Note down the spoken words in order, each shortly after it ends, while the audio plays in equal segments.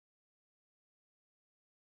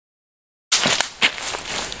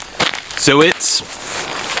So it's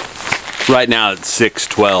right now it's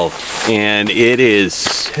 6:12 and it is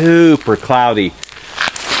super cloudy,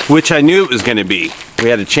 which I knew it was going to be.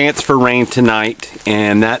 We had a chance for rain tonight,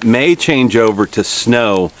 and that may change over to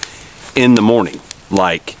snow in the morning,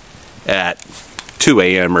 like at 2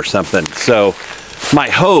 a.m. or something. So my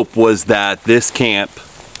hope was that this camp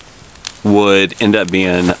would end up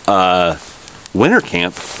being a winter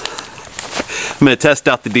camp. I'm going to test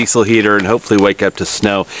out the diesel heater and hopefully wake up to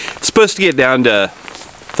snow. It's supposed to get down to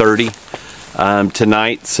 30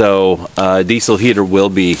 tonight, so diesel heater will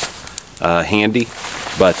be handy.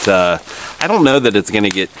 But I don't know that it's going to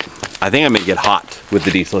get, I think I'm going to get hot with the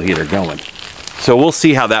diesel heater going. So we'll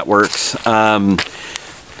see how that works.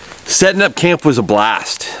 Setting up camp was a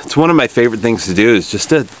blast. It's one of my favorite things to do, is just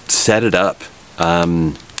to set it up.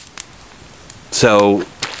 So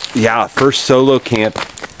yeah, first solo camp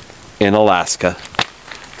in Alaska.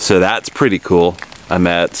 So that's pretty cool. I'm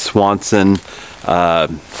at Swanson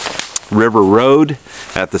River Road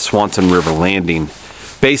at the Swanson River Landing.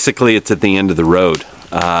 Basically, it's at the end of the road.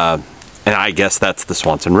 And I guess that's the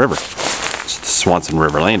Swanson River. It's the Swanson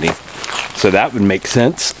River Landing. So that would make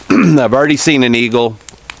sense. I've already seen an eagle,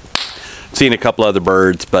 seen a couple other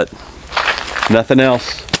birds, but nothing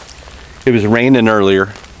else. It was raining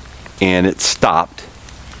earlier and it stopped.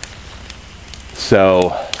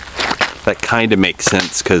 So that kind of makes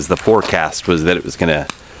sense, because the forecast was that it was going to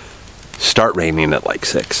start raining at like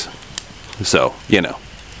 6. So, you know,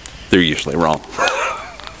 they're usually wrong.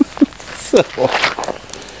 So,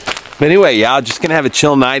 but anyway, yeah, just going to have a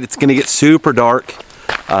chill night. It's going to get super dark.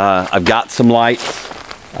 I've got some lights,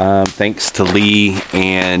 thanks to Lee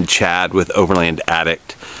and Chad with Overland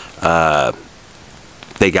Addict.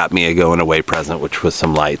 They got me a going away present, which was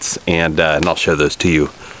some lights, and I'll show those to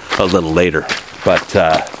you a little later.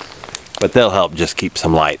 But they'll help just keep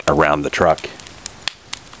some light around the truck.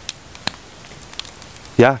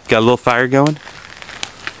 Yeah, got a little fire going.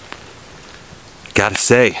 Gotta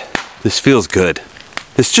say, this feels good.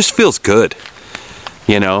 This just feels good.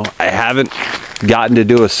 You know, I haven't gotten to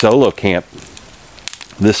do a solo camp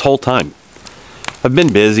this whole time. I've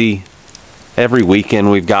been busy. Every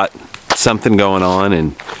weekend we've got something going on,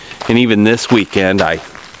 and even this weekend I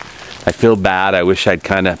feel bad. I wish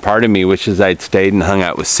part of me wishes I'd stayed and hung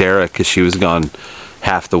out with Sarah, because she was gone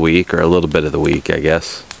half the week, or a little bit of the week, I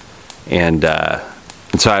guess. And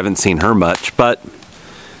so I haven't seen her much, but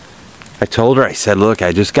I told her, I said, look,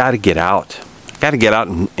 I just got to get out. I got to get out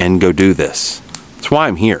and go do this. That's why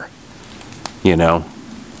I'm here. You know,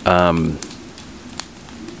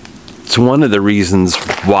 it's one of the reasons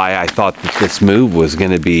why I thought that this move was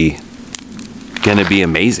going to be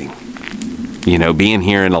amazing. You know, being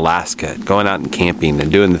here in Alaska, going out and camping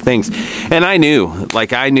and doing the things. And I knew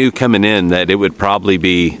coming in that it would probably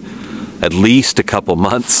be at least a couple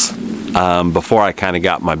months before I kind of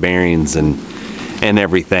got my bearings and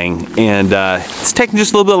everything. And it's taking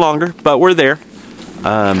just a little bit longer, but we're there.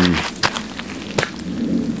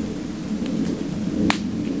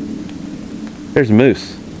 There's a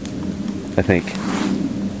moose, I think.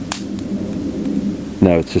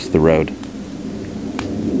 No, it's just the road.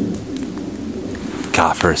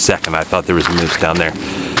 God, for a second I thought there was a moose down there,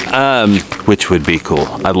 which would be cool.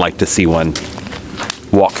 I'd like to see one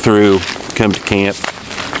walk through, come to camp.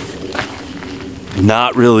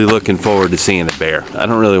 Not really looking forward to seeing a bear. I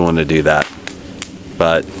don't really want to do that,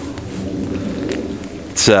 but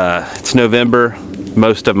it's November.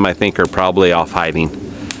 Most of them, I think, are probably off hiding,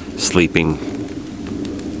 sleeping,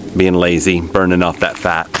 being lazy, burning off that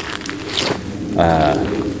fat.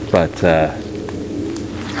 But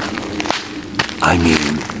I mean,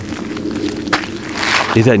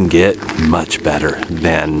 it doesn't get much better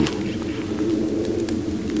than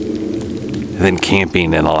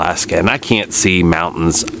camping in Alaska. And I can't see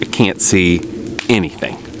mountains. I can't see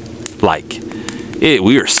anything. Like,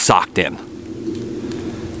 we are socked in.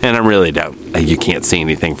 And I really don't. You can't see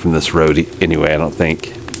anything from this road anyway, I don't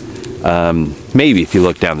think. Maybe if you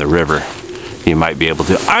look down the river, you might be able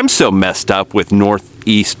to. I'm so messed up with north,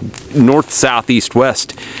 south, east,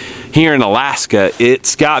 west here in Alaska.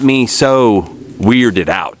 It's got me so weirded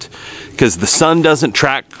out, because the sun doesn't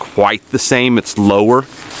track quite the same. It's lower,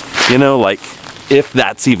 you know, like, if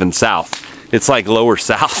that's even south, it's like lower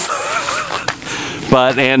south.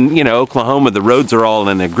 And you know, Oklahoma, the roads are all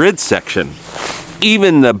in a grid section.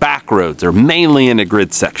 Even the back roads are mainly in a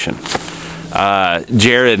grid section.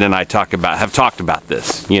 Jared and I have talked about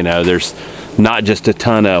this. You know, there's not just a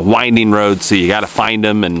ton of winding roads, so you got to find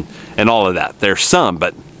them and all of that. There's some,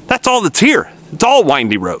 but that's all that's here. It's all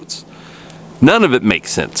windy roads. None of it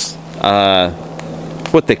makes sense.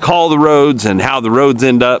 What they call the roads and how the roads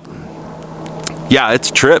end up, yeah, it's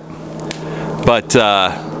a trip. But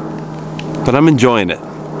I'm enjoying it.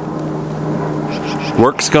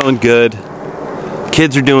 Work's going good.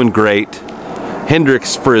 Kids are doing great.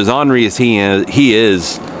 Hendrix, for as ornery as he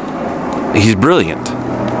is, he's brilliant.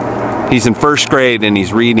 He's in 1st grade and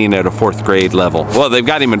he's reading at a 4th grade level. Well, they've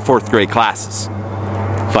got him in 4th grade classes.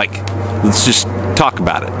 Like, let's just talk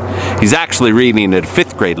about it. He's actually reading at a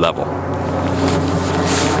 5th grade level.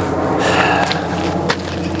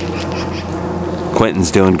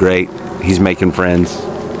 Quentin's doing great. He's making friends.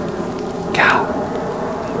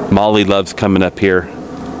 God. Molly loves coming up here.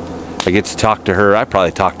 I get to talk to her. I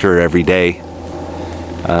probably talk to her every day.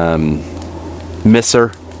 Miss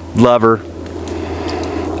her. Love her.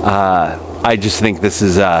 I just think this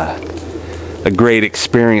is a great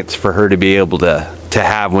experience for her to be able to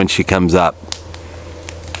have when she comes up.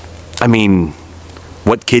 I mean,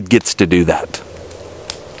 what kid gets to do that?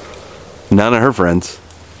 None of her friends.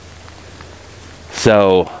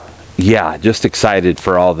 So, yeah, just excited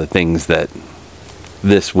for all the things that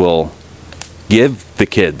this will give the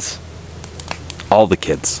kids. All the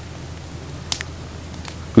kids.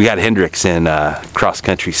 We got Hendrix in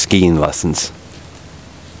cross-country skiing lessons.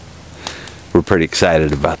 We're pretty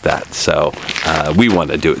excited about that. So, we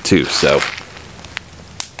want to do it too. So,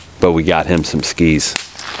 but we got him some skis.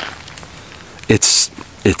 It's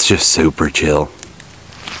just super chill.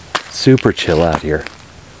 Super chill out here.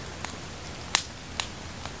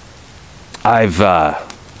 I've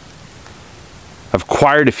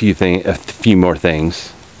acquired a few more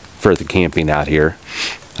things for the camping out here.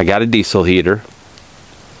 I got a diesel heater.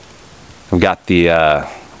 I've got the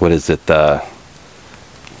the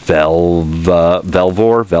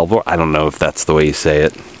Velvor. I don't know if that's the way you say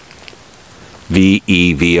it.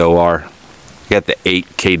 VEVOR. Got the 8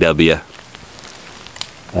 kW.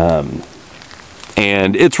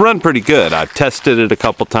 And it's run pretty good. I've tested it a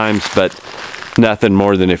couple times, but nothing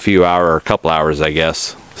more than a couple hours, I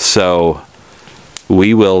guess. So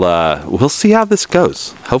we will we'll see how this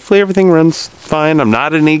goes. Hopefully everything runs fine. I'm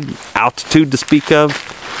not at any altitude to speak of,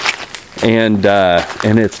 and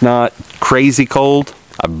it's not crazy cold.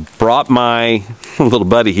 I brought my little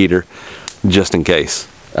buddy heater just in case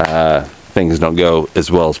things don't go as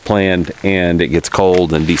well as planned and it gets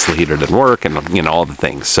cold and diesel heater doesn't work and all the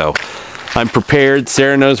things. So I'm prepared.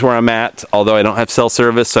 Sarah knows where I'm at, although I don't have cell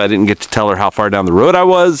service, so I didn't get to tell her how far down the road I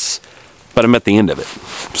was, but I'm at the end of it.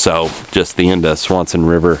 So just the end of Swanson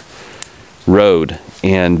River Road,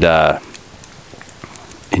 and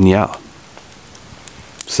yeah.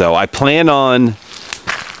 So I plan on,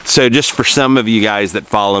 so just for some of you guys that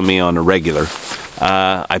follow me on a regular,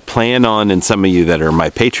 I plan on, and some of you that are my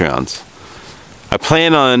Patreons, I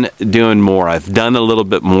plan on doing more. I've done a little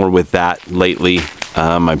bit more with that lately.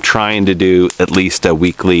 I'm trying to do at least a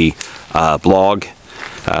weekly blog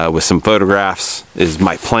with some photographs is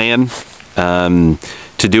my plan to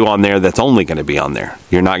do on there. That's only going to be on there.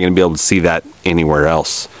 You're not going to be able to see that anywhere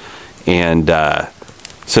else. And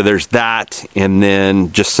so there's that, and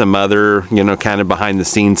then just some other, kind of behind the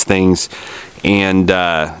scenes things. And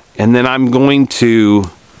then I'm going to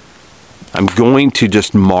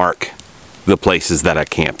just mark the places that I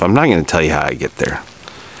camp. I'm not going to tell you how I get there.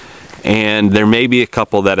 And there may be a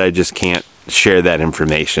couple that I just can't share that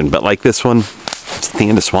information. But like this one, it's at the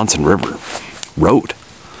end of Swanson River Road.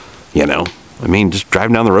 Just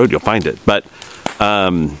drive down the road, you'll find it. But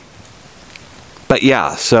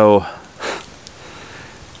yeah, so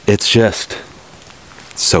it's just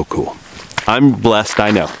so cool. I'm blessed, I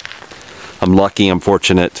know. I'm lucky, I'm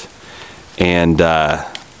fortunate. And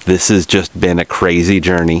this has just been a crazy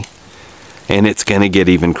journey. And it's going to get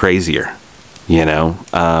even crazier.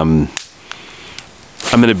 I'm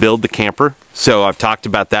going to build the camper. So I've talked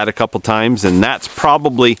about that a couple times, and that's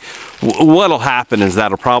probably what'll happen is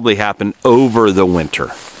that'll probably happen over the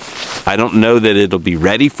winter. I don't know that it'll be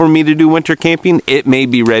ready for me to do winter camping. It may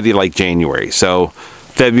be ready like January. So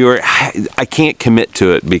February, I can't commit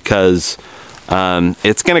to it because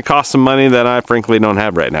it's going to cost some money that I frankly don't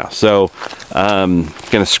have right now. So I'm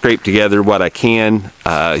going to scrape together what I can,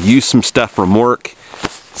 use some stuff from work,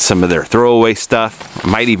 some of their throwaway stuff. I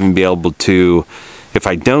might even be able to, if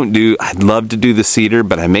I don't do, I'd love to do the cedar,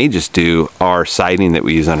 but I may just do our siding that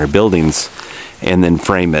we use on our buildings and then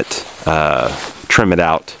frame it, trim it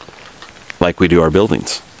out like we do our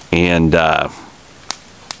buildings. And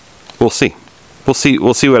we'll see. We'll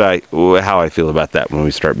see how I feel about that when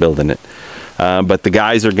we start building it. But the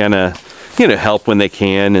guys are gonna, help when they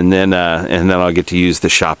can, and then I'll get to use the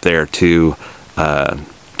shop there to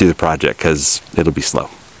do the project because it'll be slow.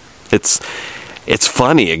 It's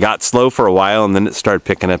funny. It got slow for a while, and then it started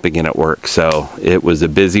picking up again at work. So it was a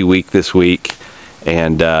busy week this week,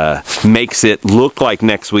 and makes it look like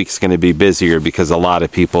next week's going to be busier because a lot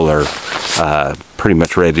of people are pretty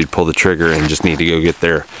much ready to pull the trigger and just need to go get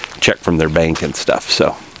their check from their bank and stuff.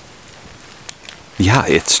 So yeah,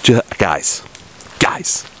 it's just, guys,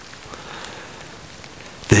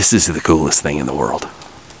 this is the coolest thing in the world.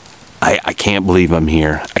 I can't believe I'm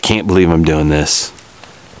here. I can't believe I'm doing this.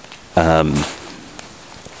 I'm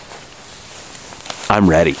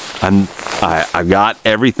ready. I've got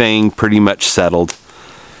everything pretty much settled.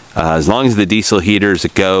 As long as the diesel heaters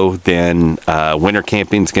go, then winter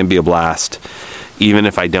camping is going to be a blast. Even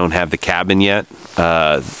if I don't have the cabin yet,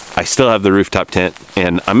 I still have the rooftop tent,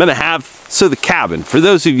 and I'm going to have, so the cabin, for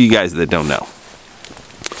those of you guys that don't know,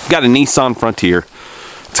 got a Nissan Frontier.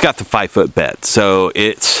 It's got the 5-foot bed, so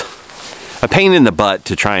it's a pain in the butt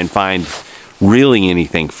to try and find really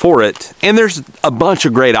anything for it. And there's a bunch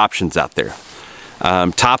of great options out there.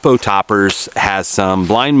 Topo Toppers has some,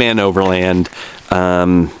 Blind Man Overland.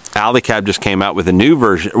 Alicab just came out with a new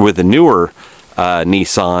version, with a newer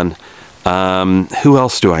Nissan. Who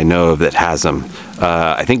else do I know of that has them?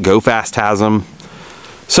 I think Go Fast has them.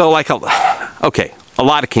 So like, a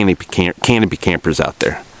lot of canopy campers out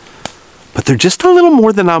there. But they're just a little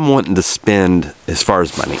more than I'm wanting to spend as far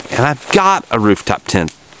as money. And I've got a rooftop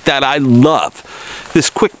tent that I love. This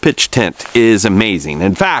Quick Pitch tent is amazing.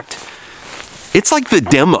 In fact, it's like the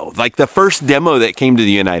demo, like the first demo that came to the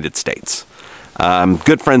United States.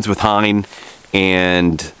 Good friends with Hein,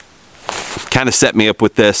 and kind of set me up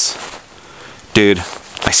with this. Dude,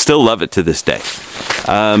 I still love it to this day.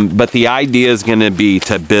 But the idea is going to be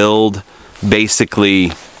to build,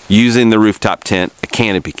 basically, using the rooftop tent, a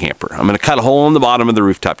canopy camper. I'm going to cut a hole in the bottom of the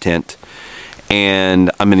rooftop tent,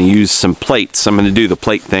 and I'm going to use some plates. I'm going to do the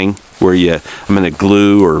plate thing where I'm going to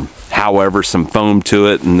glue or however some foam to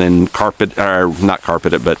it, and then carpet, or not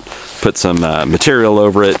carpet it, but put some material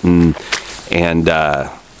over it, and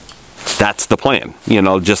that's the plan. You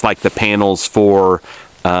know, just like the panels for,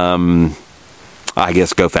 I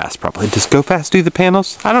guess Go Fast probably. Does Go Fast do the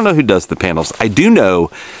panels? I don't know who does the panels. I do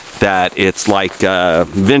know that it's like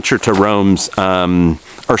Venture to Rome's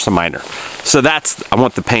Ursa Minor. So I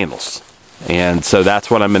want the panels. And so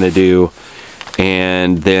that's what I'm going to do.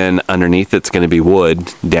 And then underneath it's going to be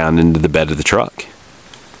wood down into the bed of the truck.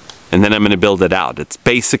 And then I'm going to build it out. It's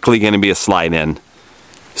basically going to be a slide-in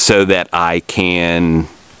so that I can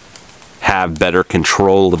have better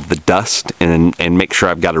control of the dust and make sure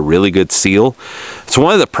I've got a really good seal. So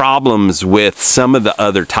one of the problems with some of the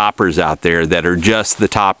other toppers out there that are just the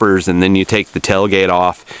toppers, and then you take the tailgate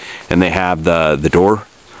off and they have the door,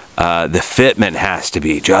 the fitment has to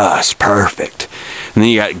be just perfect. And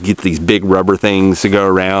then you got to get these big rubber things to go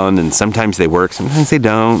around, and sometimes they work, sometimes they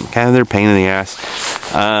don't. Kind of they're a pain in the ass.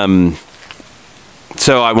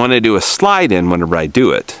 So I want to do a slide in whenever I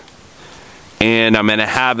do it. And I'm going to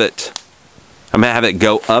have it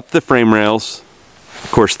go up the frame rails.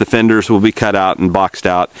 Of course, the fenders will be cut out and boxed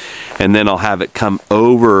out. And then I'll have it come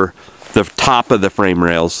over the top of the frame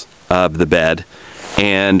rails of the bed.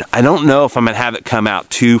 And I don't know if I'm going to have it come out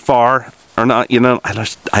too far or not. You know, I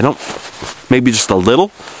don't, maybe just a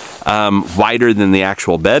little wider than the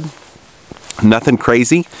actual bed. Nothing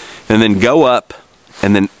crazy. And then go up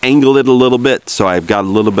and then angle it a little bit so I've got a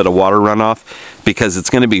little bit of water runoff, because it's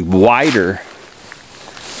going to be wider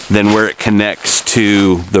than where it connects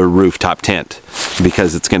to the rooftop tent,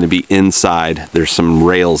 because it's going to be inside. There's some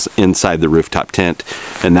rails inside the rooftop tent,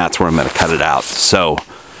 and that's where I'm going to cut it out. So,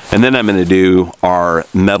 and then I'm going to do our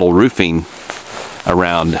metal roofing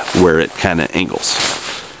around where it kind of angles.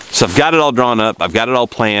 So I've got it all drawn up. I've got it all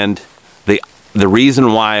planned. The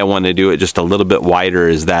reason why I want to do it just a little bit wider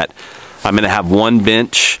is that I'm going to have one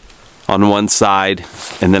bench on one side,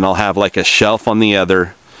 and then I'll have like a shelf on the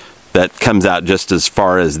other that comes out just as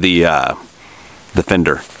far as the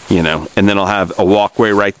fender, you know. And then I'll have a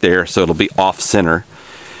walkway right there, so it'll be off center.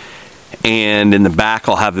 And in the back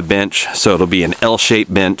I'll have a bench, so it'll be an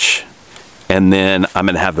L-shaped bench. And then I'm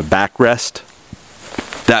going to have a backrest.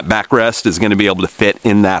 That backrest is going to be able to fit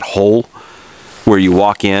in that hole where you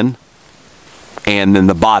walk in. And then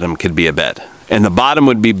the bottom could be a bed. And the bottom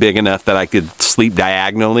would be big enough that I could sleep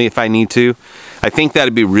diagonally if I need to. I think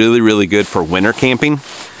that'd be really, really good for winter camping,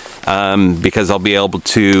 because I'll be able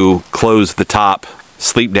to close the top,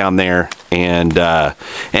 sleep down there, and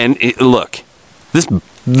look,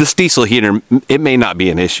 this diesel heater, it may not be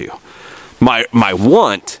an issue. My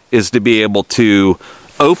want is to be able to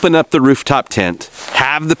open up the rooftop tent,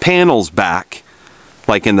 have the panels back,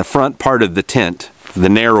 like in the front part of the tent, the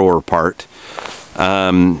narrower part,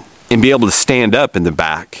 and be able to stand up in the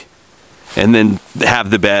back, and then have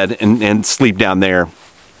the bed and sleep down there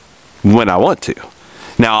when I want to.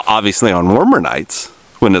 Now, obviously on warmer nights,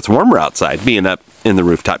 when it's warmer outside, being up in the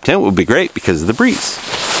rooftop tent would be great because of the breeze.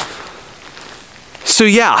 So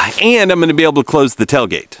yeah, and I'm going to be able to close the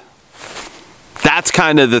tailgate. That's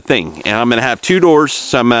kind of the thing. And I'm going to have 2 doors,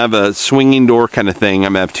 so I'm going to have a swinging door kind of thing.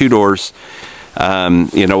 I'm going to have 2 doors,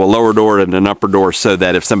 you know, a lower door and an upper door, so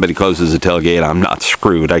that if somebody closes the tailgate, I'm not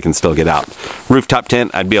screwed. I can still get out. Rooftop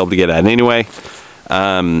tent, I'd be able to get out anyway,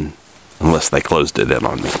 unless they closed it in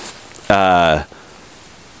on me.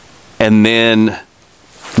 And then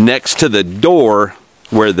next to the door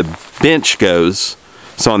where the bench goes,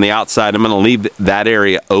 so on the outside, I'm going to leave that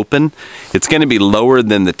area open. It's going to be lower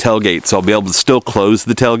than the tailgate, so I'll be able to still close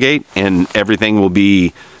the tailgate and everything will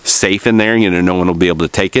be safe in there. You know, no one will be able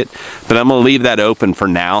to take it. But I'm going to leave that open for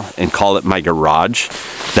now and call it my garage.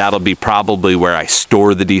 That'll be probably where I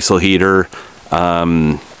store the diesel heater.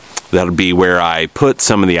 That'll be where I put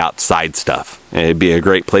some of the outside stuff. It'd be a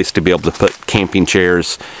great place to be able to put camping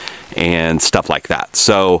chairs and stuff like that.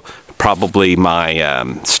 So probably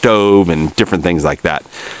my stove and different things like that.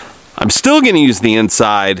 I'm still going to use the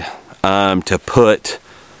inside to put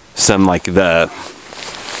some like the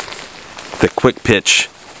quick pitch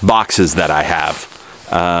boxes that I have.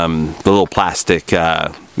 The little plastic,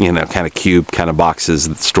 you know, kind of cube kind of boxes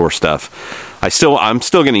that store stuff. I'm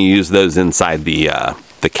still going to use those inside the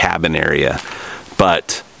cabin area,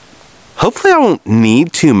 but hopefully I won't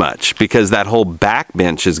need too much, because that whole back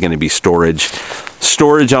bench is going to be storage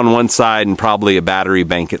on one side and probably a battery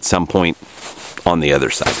bank at some point on the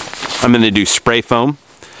other side. I'm going to do spray foam.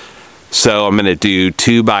 So I'm going to do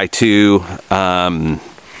 2x2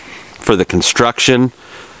 for the construction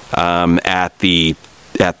at the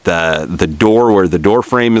door where the door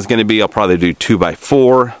frame is going to be. I'll probably do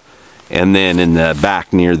 2x4. And then in the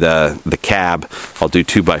back near the cab, I'll do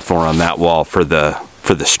 2x4 on that wall for the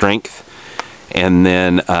strength. And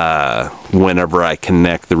then whenever I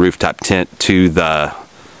connect the rooftop tent to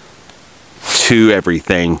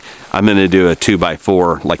everything, I'm going to do a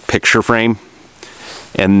 2x4 like picture frame,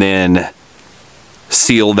 and then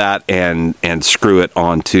seal that and screw it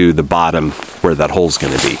onto the bottom where that hole's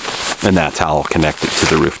going to be, and that's how I'll connect it to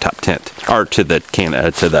the rooftop tent, or to the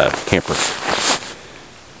camper.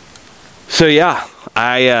 So yeah,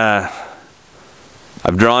 I've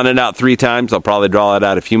drawn it out 3 times. I'll probably draw it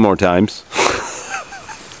out a few more times.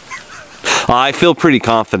 I feel pretty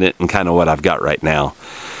confident in kind of what I've got right now.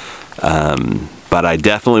 But I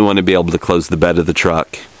definitely want to be able to close the bed of the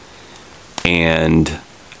truck. And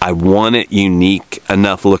I want it unique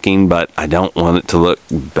enough looking, but I don't want it to look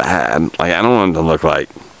bad. Like, I don't want it to look like,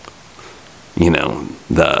 you know,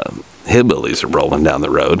 the hillbillies are rolling down the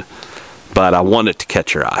road. But I want it to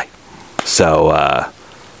catch your eye. So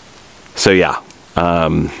yeah.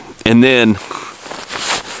 And then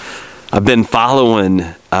I've been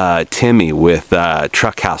following Timmy with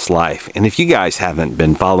Truckhouse Life, and if you guys haven't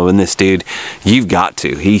been following this dude, you've got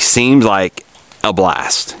to. He seems like a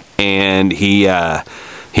blast, and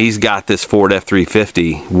he's got this Ford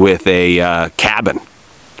F-350 with a cabin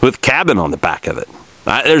on the back of it.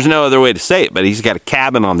 There's no other way to say it, but he's got a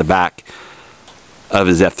cabin on the back of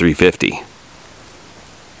his F-350.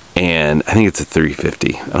 And I think it's a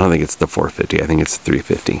 350. I don't think it's the 450. I think it's a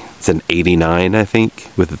 350. It's an 89, I think,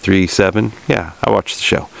 with a 3.7. Yeah, I watched the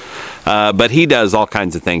show. But he does all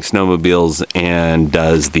kinds of things, snowmobiles, and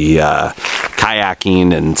does the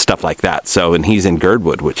kayaking and stuff like that. So, and he's in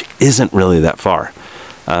Girdwood, which isn't really that far.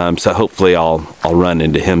 So hopefully I'll run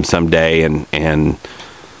into him someday, and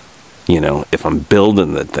you know, if I'm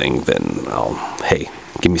building the thing, then hey,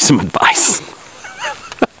 give me some advice.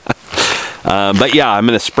 But yeah, I'm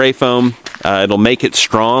going to spray foam. It'll make it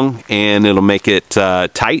strong, and it'll make it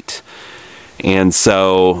tight. And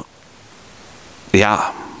so,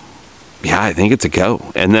 yeah, I think it's a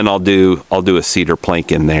go. And then I'll do a cedar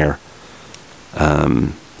plank in there,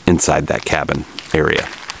 inside that cabin area.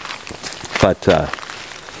 But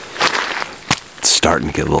it's starting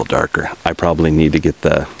to get a little darker. I probably need to get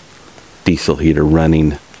the diesel heater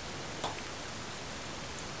running,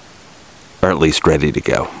 or at least ready to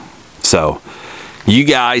go. So, you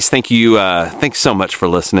guys, thanks so much for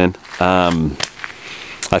listening.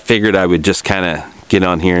 I figured I would just kind of get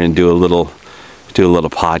on here and do a little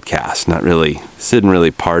podcast. This isn't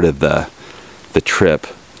really part of the trip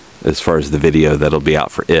as far as the video that'll be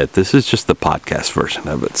out for it. This is just the podcast version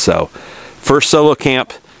of it. So, first solo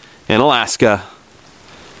camp in Alaska.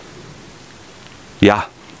 Yeah.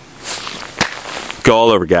 Go all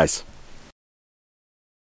over, guys.